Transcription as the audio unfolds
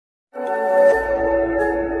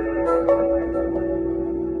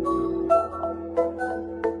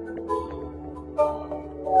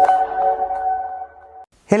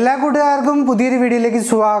എല്ലാ കൂട്ടുകാർക്കും പുതിയൊരു വീഡിയോയിലേക്ക്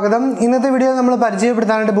സ്വാഗതം. ഇന്നത്തെ വീഡിയോ നമ്മൾ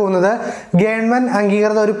പരിചയപ്പെടുത്താനായിട്ട് പോകുന്നത് ഗവൺമെന്റ്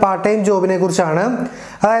അംഗീകൃത ഒരു പാർട്ട് ടൈം ജോബിനെ കുറിച്ചാണ്.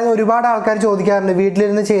 അതായത് ഒരുപാട് ആൾക്കാർ ചോദിക്കാറുണ്ട്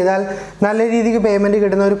വീട്ടിലിരുന്ന് ചെയ്താൽ നല്ല രീതിക്ക് പേയ്മെന്റ്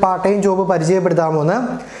കിട്ടുന്ന ഒരു പാർട്ട് ടൈം ജോബ് പരിചയപ്പെടുത്താമോ എന്ന്.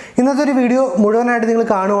 ഇന്നത്തെ ഒരു വീഡിയോ മുഴുവനായിട്ട് നിങ്ങൾ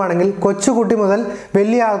കാണുവാണെങ്കിൽ കൊച്ചുകുട്ടി മുതൽ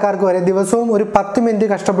വലിയ ആൾക്കാർക്ക് വരെ ദിവസവും ഒരു 10 മിനിറ്റ്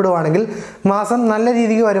കഷ്ടപ്പെടുവാണെങ്കിൽ മാസം നല്ല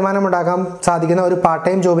രീതിക്ക് വരുമാനം ഉണ്ടാക്കാൻ സാധിക്കുന്ന ഒരു പാർട്ട്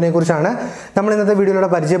ടൈം ജോബിനെ കുറിച്ചാണ് നമ്മൾ ഇന്നത്തെ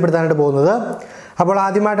വീഡിയോയിലൂടെ പരിചയപ്പെടുത്താനായിട്ട് പോകുന്നത്. അപ്പോൾ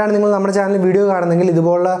ആദ്യമായിട്ടാണ് നിങ്ങൾ നമ്മുടെ ചാനൽ വീഡിയോ കാണുന്നതെങ്കിൽ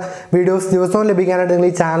ഇതുപോലുള്ള വീഡിയോസ് ദിവസവും ലഭിക്കാനായിട്ട് നിങ്ങൾ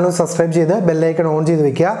ഈ ചാനൽ സബ്സ്ക്രൈബ് ചെയ്ത് ബെല്ലൈക്കൺ ഓൺ ചെയ്ത്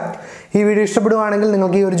വെക്കുക. ഈ വീഡിയോ ഇഷ്ടപ്പെടുവാണെങ്കിൽ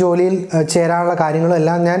നിങ്ങൾക്ക് ഈ ഒരു ജോലിയിൽ ചേരാനുള്ള കാര്യങ്ങളും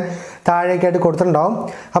എല്ലാം ഞാൻ താഴേക്കായിട്ട് കൊടുത്തിട്ടുണ്ടാവും.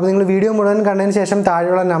 അപ്പോൾ നിങ്ങൾ വീഡിയോ മുഴുവൻ കണ്ടതിന് ശേഷം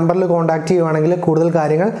താഴെയുള്ള നമ്പറിൽ കോൺടാക്ട് ചെയ്യുവാണെങ്കിൽ കൂടുതൽ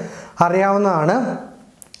കാര്യങ്ങൾ അറിയാവുന്നതാണ്.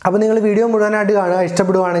 അപ്പോൾ നിങ്ങൾ വീഡിയോ മുഴുവനായിട്ട് കാണുക.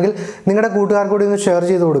 ഇഷ്ടപ്പെടുവാണെങ്കിൽ നിങ്ങളുടെ കൂട്ടുകാർക്ക് കൂടി ഒന്ന് ഷെയർ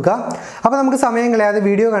ചെയ്ത് കൊടുക്കുക. അപ്പോൾ നമുക്ക് സമയം കളയാതെ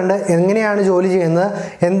വീഡിയോ കണ്ട് എങ്ങനെയാണ് ജോലി ചെയ്യുന്നത്,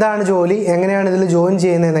 എന്താണ് ജോലി, എങ്ങനെയാണ് ഇതിൽ ജോയിൻ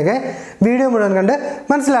ചെയ്യുന്നതെന്നൊക്കെ വീഡിയോ മുഴുവൻ കണ്ട്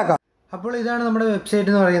മനസ്സിലാക്കാം. അപ്പോൾ ഇതാണ് നമ്മുടെ വെബ്സൈറ്റ്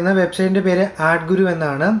എന്ന് പറയുന്നത്. വെബ്സൈറ്റിൻ്റെ പേര് ആഡ്ഗുരു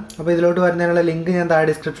എന്നാണ്. അപ്പോൾ ഇതിലോട്ട് വരുന്നതിനുള്ള ലിങ്ക് ഞാൻ താഴെ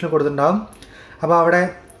ഡിസ്ക്രിപ്ഷനിൽ കൊടുത്തിട്ടുണ്ടാവും. അപ്പോൾ അവിടെ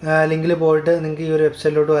ലിങ്കിൽ പോയിട്ട് നിങ്ങൾക്ക് ഈ ഒരു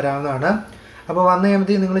വെബ്സൈറ്റിലോട്ട് വരാവുന്നതാണ്. അപ്പോൾ വന്നു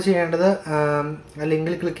കഴിയുമ്പോഴത്തേക്ക് നിങ്ങൾ ചെയ്യേണ്ടത്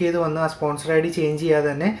ലിങ്കിൽ ക്ലിക്ക് ചെയ്ത് വന്ന് ആ സ്പോൺസർ ഐ ഡി ചേഞ്ച് ചെയ്യാതെ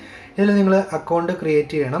തന്നെ ഇതിൽ നിങ്ങൾ അക്കൗണ്ട്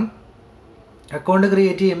ക്രിയേറ്റ് ചെയ്യണം. അക്കൗണ്ട്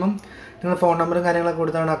ക്രിയേറ്റ് ചെയ്യുമ്പം നിങ്ങൾ ഫോൺ നമ്പറും കാര്യങ്ങളൊക്കെ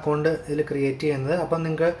കൊടുത്താണ് അക്കൗണ്ട് ഇതിൽ ക്രിയേറ്റ് ചെയ്യുന്നത്. അപ്പം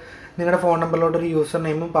നിങ്ങൾക്ക് നിങ്ങളുടെ ഫോൺ നമ്പറിലോട്ടൊരു യൂസർ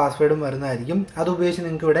നെയിമും പാസ്വേഡും വരുന്നതായിരിക്കും. അത് ഉപയോഗിച്ച്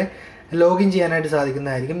നിങ്ങൾക്ക് ഇവിടെ ലോഗിൻ ചെയ്യാനായിട്ട്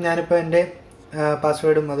സാധിക്കുന്നതായിരിക്കും. ഞാനിപ്പോൾ എൻ്റെ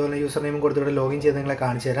പാസ്വേഡും അതുപോലെ യൂസർ നെയിമും കൊടുത്തിവിടെ ലോഗിൻ ചെയ്ത് നിങ്ങളെ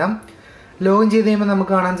കാണിച്ചു തരാം. ലോഗിൻ ചെയ്ത് കഴിയുമ്പോൾ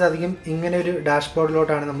നമുക്ക് കാണാൻ സാധിക്കും ഇങ്ങനെ ഒരു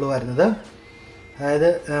ഡാഷ്ബോർഡിലോട്ടാണ് നമ്മൾ വരുന്നത്. അതായത്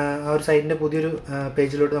ആ ഒരു സൈറ്റിൻ്റെ പുതിയൊരു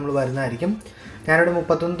പേജിലോട്ട് നമ്മൾ വരുന്നതായിരിക്കും. ഞാനിവിടെ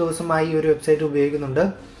 31 ദിവസമായി ഈ ഒരു വെബ്സൈറ്റ് ഉപയോഗിക്കുന്നുണ്ട്.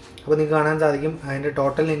 അപ്പോൾ നിങ്ങൾക്ക് കാണാൻ സാധിക്കും അതിൻ്റെ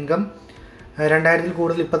ടോട്ടൽ ഇൻകം 2000-ൽ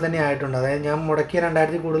കൂടുതൽ ഇപ്പോൾ തന്നെ ആയിട്ടുണ്ട്. അതായത് ഞാൻ മുടക്കിയ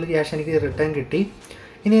 2000-ൽ കൂടുതൽ ക്യാഷ് എനിക്ക് റിട്ടേൺ കിട്ടി.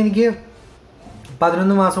 ഇനി എനിക്ക്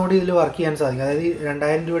 11 മാസം കൂടി ഇതിൽ വർക്ക് ചെയ്യാൻ സാധിക്കും. അതായത്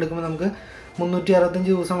 2000 രൂപ എടുക്കുമ്പോൾ നമുക്ക് 365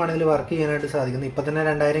 ദിവസമാണ് ഇതിൽ വർക്ക് ചെയ്യാനായിട്ട് സാധിക്കുന്നത്. ഇപ്പോൾ തന്നെ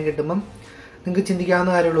 2000 കിട്ടുമ്പം നിങ്ങൾക്ക്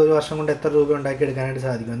ചിന്തിക്കാവുന്ന കാര്യമുള്ളൂ ഒരു വർഷം കൊണ്ട് എത്ര രൂപ ഉണ്ടാക്കിയെടുക്കാനായിട്ട്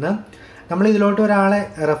സാധിക്കുമെന്ന്. നമ്മൾ ഇതിലോട്ട് ഒരാളെ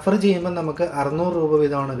റെഫർ ചെയ്യുമ്പോൾ നമുക്ക് 600 രൂപ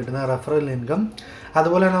വീതമാണ് കിട്ടുന്നത് റെഫറൽ ഇൻകം.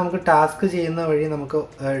 അതുപോലെ തന്നെ നമുക്ക് ടാസ്ക് ചെയ്യുന്ന വഴി നമുക്ക്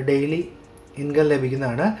ഡെയിലി ഇൻകം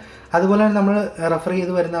ലഭിക്കുന്നതാണ്. അതുപോലെ തന്നെ നമ്മൾ റെഫർ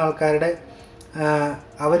ചെയ്ത് വരുന്ന ആൾക്കാരുടെ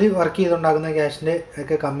അവർ വർക്ക് ചെയ്തുണ്ടാക്കുന്ന ക്യാഷിൻ്റെ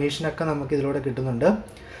ഒക്കെ കമ്മീഷനൊക്കെ നമുക്ക് ഇതിലൂടെ കിട്ടുന്നുണ്ട്.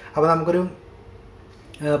 അപ്പോൾ നമുക്കൊരു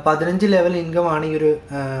 15 ലെവൽ ഇൻകമാണ് ഈ ഒരു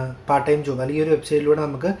പാർട്ട് ടൈം ജോബ് അല്ലെങ്കിൽ ഈ ഒരു വെബ്സൈറ്റിലൂടെ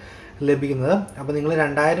നമുക്ക് ലഭിക്കുന്നത്. അപ്പോൾ നിങ്ങൾ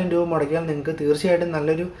 2000 രൂപ മുടക്കിയാൽ നിങ്ങൾക്ക് തീർച്ചയായിട്ടും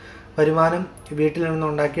നല്ലൊരു വരുമാനം വീട്ടിൽ നിന്ന്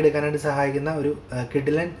ഉണ്ടാക്കിയെടുക്കാനായിട്ട് സഹായിക്കുന്ന ഒരു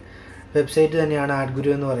കിഡിലൻ വെബ്സൈറ്റ് തന്നെയാണ്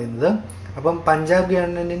ആഡ്ഗുരു എന്ന് പറയുന്നത്. അപ്പം പഞ്ചാബ്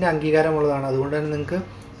ഗവൺമെൻറ്റിൻ്റെ അംഗീകാരമുള്ളതാണ്. അതുകൊണ്ട് തന്നെ നിങ്ങൾക്ക്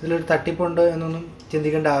ഇതിലൊരു തട്ടിപ്പുണ്ട് എന്നൊന്നും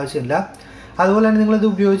ചിന്തിക്കേണ്ട ആവശ്യമില്ല. അതുപോലെ തന്നെ നിങ്ങളിത്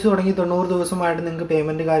ഉപയോഗിച്ച് തുടങ്ങി 90 ദിവസമായിട്ട് നിങ്ങൾക്ക്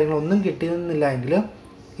പേയ്മെൻറ്റ് കാര്യങ്ങളൊന്നും കിട്ടിയിരുന്നില്ല എങ്കിൽ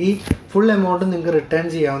ഈ ഫുൾ എമൗണ്ട് നിങ്ങൾക്ക് റിട്ടേൺ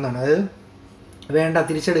ചെയ്യാവുന്നതാണ്. അതായത് വേണ്ട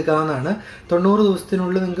തിരിച്ചെടുക്കാവുന്നതാണ്. 90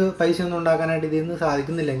 ദിവസത്തിനുള്ളിൽ നിങ്ങൾക്ക് പൈസ ഒന്നും ഉണ്ടാക്കാനായിട്ട് ഇതിൽ നിന്ന്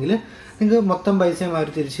സാധിക്കുന്നില്ലെങ്കിൽ നിങ്ങൾക്ക് മൊത്തം പൈസയും അവർ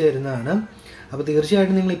തിരിച്ചു തരുന്നതാണ്. അപ്പോൾ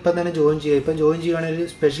തീർച്ചയായിട്ടും നിങ്ങൾ ഇപ്പം തന്നെ ജോയിൻ ചെയ്യുക. ഇപ്പം ജോയിൻ ചെയ്യുകയാണെങ്കിൽ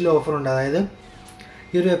ഒരു സ്പെഷ്യൽ ഓഫറുണ്ട്. അതായത്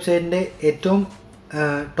ഈ ഒരു വെബ്സൈറ്റിൻ്റെ ഏറ്റവും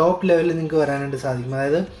ടോപ്പ് ലെവലിൽ നിങ്ങൾക്ക് വരാനായിട്ട് സാധിക്കും.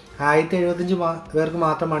 അതായത് 1075 പേർക്ക്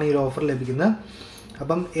മാത്രമാണ് ഈ ഒരു ഓഫർ ലഭിക്കുന്നത്.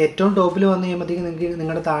 അപ്പം ഏറ്റവും ടോപ്പിൽ വന്നു കഴിയുമ്പോഴത്തേക്ക് നിങ്ങൾക്ക്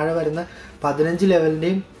നിങ്ങളുടെ താഴെ വരുന്ന 15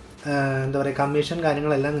 ലെവലിൻ്റെയും എന്താ പറയുക കമ്മീഷൻ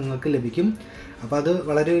കാര്യങ്ങളെല്ലാം നിങ്ങൾക്ക് ലഭിക്കും. അപ്പോൾ അത്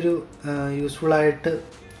വളരെ ഒരു യൂസ്ഫുള്ളായിട്ട്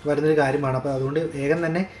വരുന്നൊരു കാര്യമാണ്. അപ്പോൾ അതുകൊണ്ട് വേഗം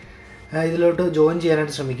തന്നെ ഇതിലോട്ട് ജോയിൻ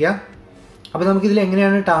ചെയ്യാനായിട്ട് ശ്രമിക്കുക. അപ്പോൾ നമുക്കിതിൽ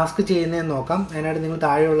എങ്ങനെയാണ് ടാസ്ക് ചെയ്യുന്നതെന്ന് നോക്കാം. അതിനായിട്ട് നിങ്ങൾ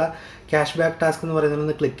താഴെയുള്ള ക്യാഷ് ബാക്ക് ടാസ്ക് എന്ന്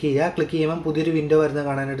പറയുന്നതൊന്ന് ക്ലിക്ക് ചെയ്യുക. ക്ലിക്ക് ചെയ്യുമ്പം പുതിയൊരു വിൻഡോ വരുന്നത്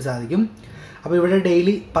കാണാനായിട്ട് സാധിക്കും. അപ്പോൾ ഇവിടെ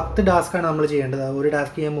ഡെയിലി 10 ടാസ്ക്കാണ് നമ്മൾ ചെയ്യേണ്ടത്. ഒരു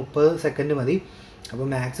ടാസ്ക് ചെയ്യാൻ 30 സെക്കൻഡ് മതി. അപ്പോൾ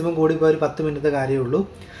മാക്സിമം കൂടിപ്പോൾ ഒരു 10 മിനിറ്റത്തെ കാര്യമേ ഉള്ളൂ.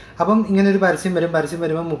 അപ്പം ഇങ്ങനെ ഒരു പരസ്യം വരും. പരസ്യം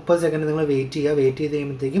വരുമ്പോൾ 30 സെക്കൻഡ് നിങ്ങൾ വെയിറ്റ് ചെയ്യുക. വെയിറ്റ് ചെയ്ത്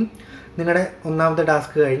കഴിയുമ്പോഴത്തേക്കും നിങ്ങളുടെ ഒന്നാമത്തെ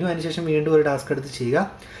ടാസ്ക് കഴിഞ്ഞു. അതിനുശേഷം വീണ്ടും ഒരു ടാസ്ക് എടുത്ത് ചെയ്യുക.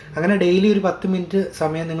 അങ്ങനെ ഡെയിലി ഒരു 10 മിനിറ്റ്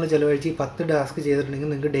സമയം നിങ്ങൾ ചിലവഴിച്ച് 10 ടാസ്ക്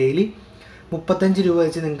ചെയ്തിട്ടുണ്ടെങ്കിൽ നിങ്ങൾക്ക് ഡെയിലി 35 രൂപ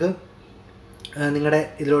വെച്ച് നിങ്ങൾക്ക് നിങ്ങളുടെ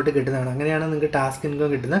ഇതിലോട്ട് കിട്ടുന്നതാണ്. അങ്ങനെയാണ് നിങ്ങൾക്ക് ടാസ്ക് ഇൻകം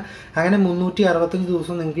കിട്ടുന്നത്. അങ്ങനെ 365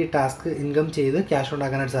 ദിവസം നിങ്ങൾക്ക് ഈ ടാസ്ക് ഇൻകം ചെയ്ത് ക്യാഷ്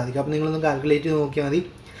ഉണ്ടാക്കാനായിട്ട് സാധിക്കും. അപ്പോൾ നിങ്ങളൊന്ന് കാൽക്കുലേറ്റ് ചെയ്ത് നോക്കിയാൽ മതി.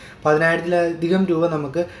 10,000-ലധികം രൂപ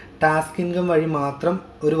നമുക്ക് ടാസ്ക് ഇൻകം വഴി മാത്രം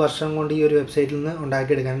ഒരു വർഷം കൊണ്ട് ഈ ഒരു വെബ്സൈറ്റിൽ നിന്ന്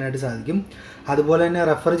ഉണ്ടാക്കിയെടുക്കാനായിട്ട് സാധിക്കും. അതുപോലെ തന്നെ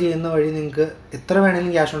റെഫർ ചെയ്യുന്ന വഴി നിങ്ങൾക്ക് എത്ര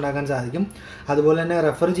വേണമെങ്കിലും ക്യാഷ് ഉണ്ടാക്കാൻ സാധിക്കും. അതുപോലെ തന്നെ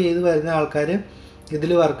റെഫർ ചെയ്ത് വരുന്ന ആൾക്കാർ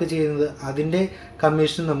ഇതിൽ വർക്ക് ചെയ്യുന്നത് അതിൻ്റെ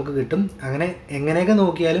കമ്മീഷൻ നമുക്ക് കിട്ടും. അങ്ങനെ എങ്ങനെയൊക്കെ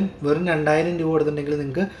നോക്കിയാലും വെറും 2000 രൂപ കൊടുത്തിട്ടുണ്ടെങ്കിൽ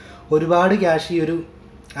നിങ്ങൾക്ക് ഒരുപാട് ക്യാഷ് ഈ ഒരു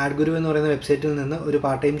ആഡ്ഗുരു എന്ന് പറയുന്ന വെബ്സൈറ്റിൽ നിന്ന് ഒരു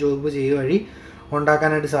പാർട്ട് ടൈം ജോബ് ചെയ്യുക വഴി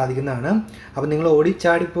ഉണ്ടാക്കാനായിട്ട് സാധിക്കുന്നതാണ്. അപ്പോൾ നിങ്ങൾ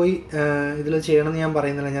ഓടിച്ചാടിപ്പോയി ഇതിൽ ചെയ്യണമെന്ന് ഞാൻ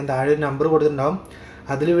പറയുന്നില്ല. ഞാൻ താഴെ ഒരു നമ്പർ കൊടുത്തിട്ടുണ്ടാവും.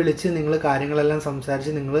 അതിൽ വിളിച്ച് നിങ്ങൾ കാര്യങ്ങളെല്ലാം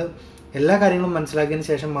സംസാരിച്ച് നിങ്ങൾ എല്ലാ കാര്യങ്ങളും മനസ്സിലാക്കിയതിന്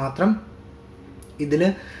ശേഷം മാത്രം ഇതിൽ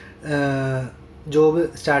ജോബ്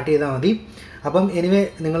സ്റ്റാർട്ട് ചെയ്താൽ മതി. അപ്പം എനിവേ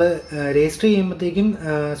നിങ്ങൾ രജിസ്റ്റർ ചെയ്യുമ്പോഴത്തേക്കും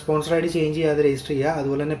സ്പോൺസർ ഐ ഡി ചേഞ്ച് ചെയ്യാതെ രജിസ്റ്റർ ചെയ്യുക.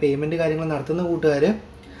 അതുപോലെ തന്നെ പേയ്മെൻറ്റ് കാര്യങ്ങൾ നടത്തുന്ന കൂട്ടുകാർ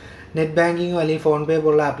നെറ്റ് ബാങ്കിങ്ങോ അല്ലെങ്കിൽ ഫോൺ പേ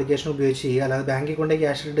പോലുള്ള ആപ്ലിക്കേഷൻ ഉപയോഗിച്ച് ചെയ്യുക. അല്ലാതെ ബാങ്കിൽ കൊണ്ട്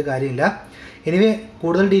ക്യാഷ് ഇട്ടിട്ട് കാര്യമില്ല. എനിവേ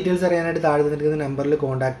കൂടുതൽ ഡീറ്റെയിൽസ് അറിയാനായിട്ട് താഴെ തന്നിരിക്കുന്ന നമ്പറിൽ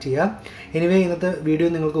കോൺടാക്ട് ചെയ്യുക. എനിവേ ഇന്നത്തെ വീഡിയോ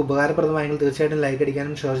നിങ്ങൾക്ക് ഉപകാരപ്രദമായെങ്കിൽ തീർച്ചയായിട്ടും ലൈക്ക്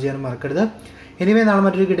അടിക്കാനും ഷെയർ ചെയ്യാനും മറക്കരുത്. എനിവേ നാളെ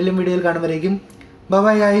മറ്റൊരു കിടിലൻ വീഡിയോയിൽ കാണുമ്പോഴേക്കും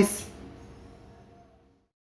ബൈ ഗൈസ്.